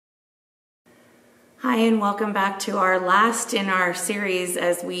Hi, and welcome back to our last in our series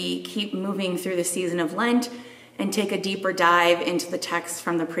as we keep moving through the season of Lent and take a deeper dive into the text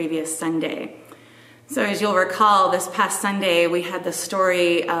from the previous Sunday. So as you'll recall, this past Sunday we had the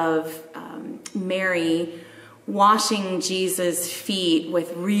story of Mary washing Jesus' feet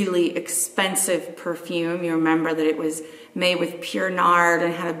with really expensive perfume. You remember that it was made with pure nard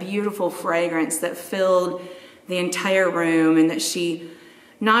and had a beautiful fragrance that filled the entire room, and that she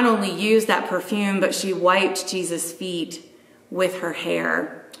not only used that perfume, but she wiped Jesus' feet with her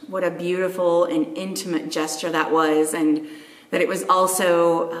hair. What a beautiful and intimate gesture that was, and that it was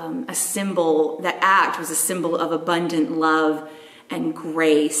also a symbol, that act was a symbol of abundant love and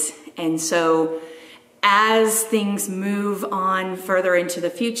grace. And so as things move on further into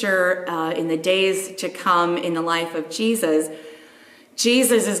the future, in the days to come in the life of Jesus,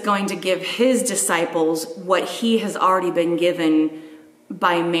 Jesus is going to give his disciples what he has already been given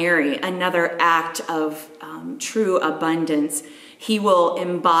by Mary, another act of true abundance. He will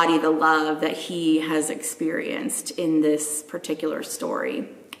embody the love that he has experienced in this particular story.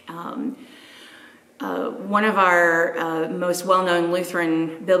 One of our most well-known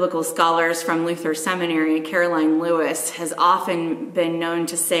Lutheran biblical scholars from Luther Seminary, Caroline Lewis, has often been known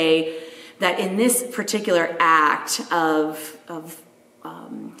to say that in this particular act of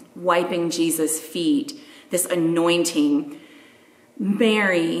wiping Jesus' feet, this anointing,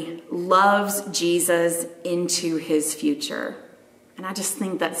 Mary loves Jesus into his future. And I just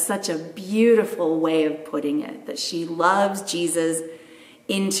think that's such a beautiful way of putting it, that she loves Jesus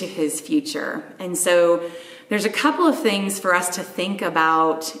into his future. And so there's a couple of things for us to think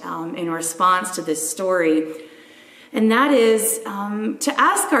about in response to this story. And that is to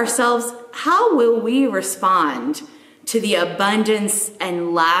ask ourselves, how will we respond to the abundance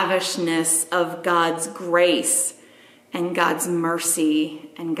and lavishness of God's grace and God's mercy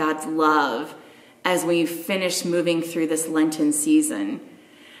and God's love as we finish moving through this Lenten season?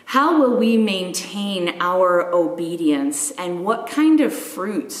 How will we maintain our obedience, and what kind of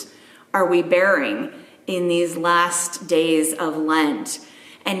fruits are we bearing in these last days of Lent?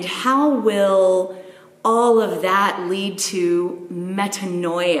 And how will all of that lead to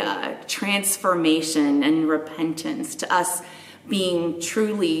metanoia, transformation and repentance, to us being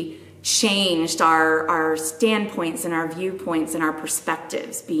truly changed, our standpoints and our viewpoints and our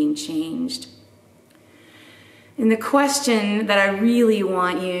perspectives being changed? And the question that I really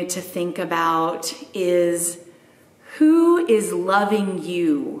want you to think about is, who is loving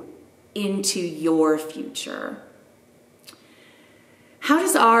you into your future? How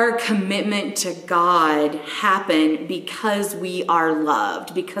does our commitment to God happen because we are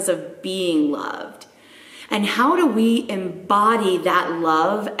loved, because of being loved? And how do we embody that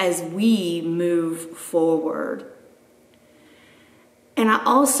love as we move forward? And I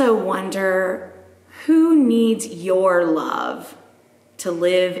also wonder, who needs your love to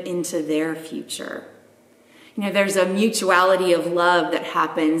live into their future? You know, there's a mutuality of love that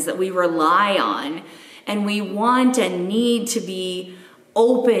happens that we rely on, and we want and need to be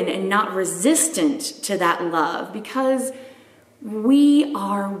open and not resistant to that love, because we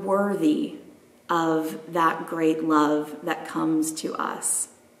are worthy of that great love that comes to us.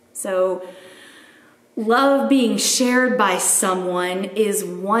 So love being shared by someone is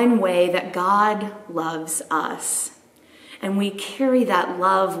one way that God loves us. And we carry that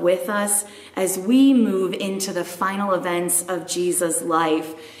love with us as we move into the final events of Jesus'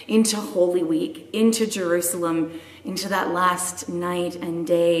 life, into Holy Week, into Jerusalem, into that last night and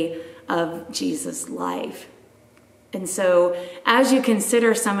day of Jesus' life. And so as you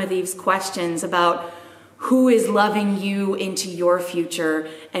consider some of these questions about who is loving you into your future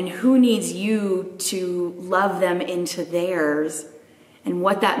and who needs you to love them into theirs, and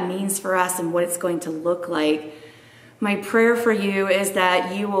what that means for us and what it's going to look like, my prayer for you is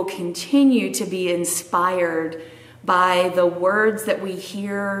that you will continue to be inspired by the words that we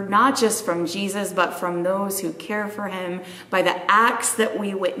hear, not just from Jesus, but from those who care for him, by the acts that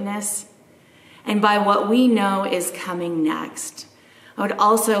we witness, and by what we know is coming next. I would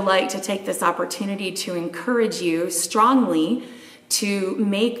also like to take this opportunity to encourage you strongly to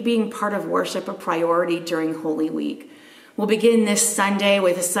make being part of worship a priority during Holy Week. We'll begin this Sunday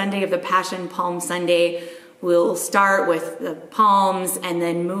with a Sunday of the Passion, Palm Sunday. We'll start with the Palms and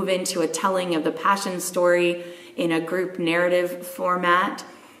then move into a telling of the Passion story in a group narrative format.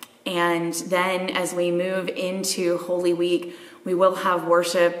 And then as we move into Holy Week, we will have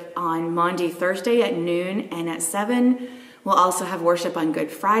worship on Maundy Thursday at noon and at 7. We'll also have worship on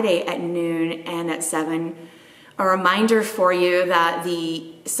Good Friday at noon and at 7. A reminder for you that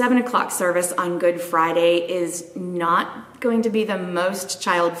the 7 o'clock service on Good Friday is not going to be the most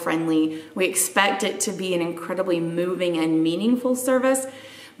child-friendly. We expect it to be an incredibly moving and meaningful service,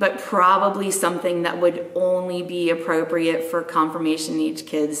 but probably something that would only be appropriate for confirmation age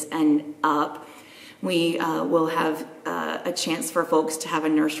kids and up. We will have a chance for folks to have a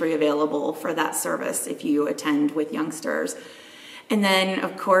nursery available for that service if you attend with youngsters. And then,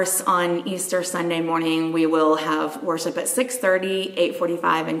 of course, on Easter Sunday morning, we will have worship at 6:30,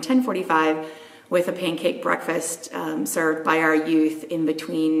 8:45, and 10:45 with a pancake breakfast served by our youth in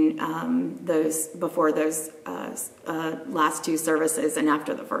between before those last two services and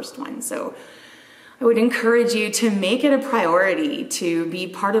after the first one. So I would encourage you to make it a priority to be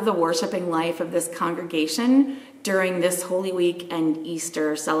part of the worshiping life of this congregation during this Holy Week and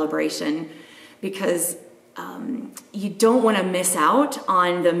Easter celebration, because you don't want to miss out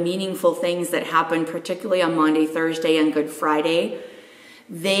on the meaningful things that happen, particularly on Maundy, Thursday, and Good Friday.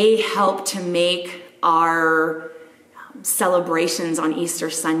 They help to make our celebrations on Easter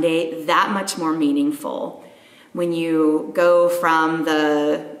Sunday that much more meaningful. When you go from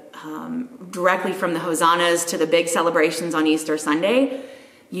directly from the hosannas to the big celebrations on Easter Sunday,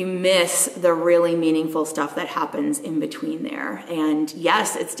 you miss the really meaningful stuff that happens in between there. And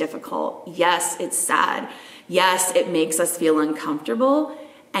yes, it's difficult. Yes, it's sad. Yes, it makes us feel uncomfortable.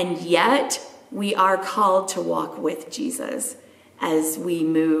 And yet we are called to walk with Jesus as we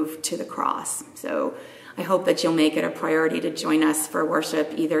move to the cross. So I hope that you'll make it a priority to join us for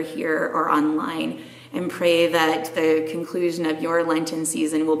worship either here or online, and pray that the conclusion of your Lenten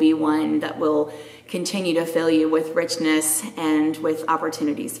season will be one that will continue to fill you with richness and with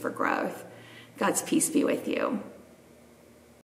opportunities for growth. God's peace be with you.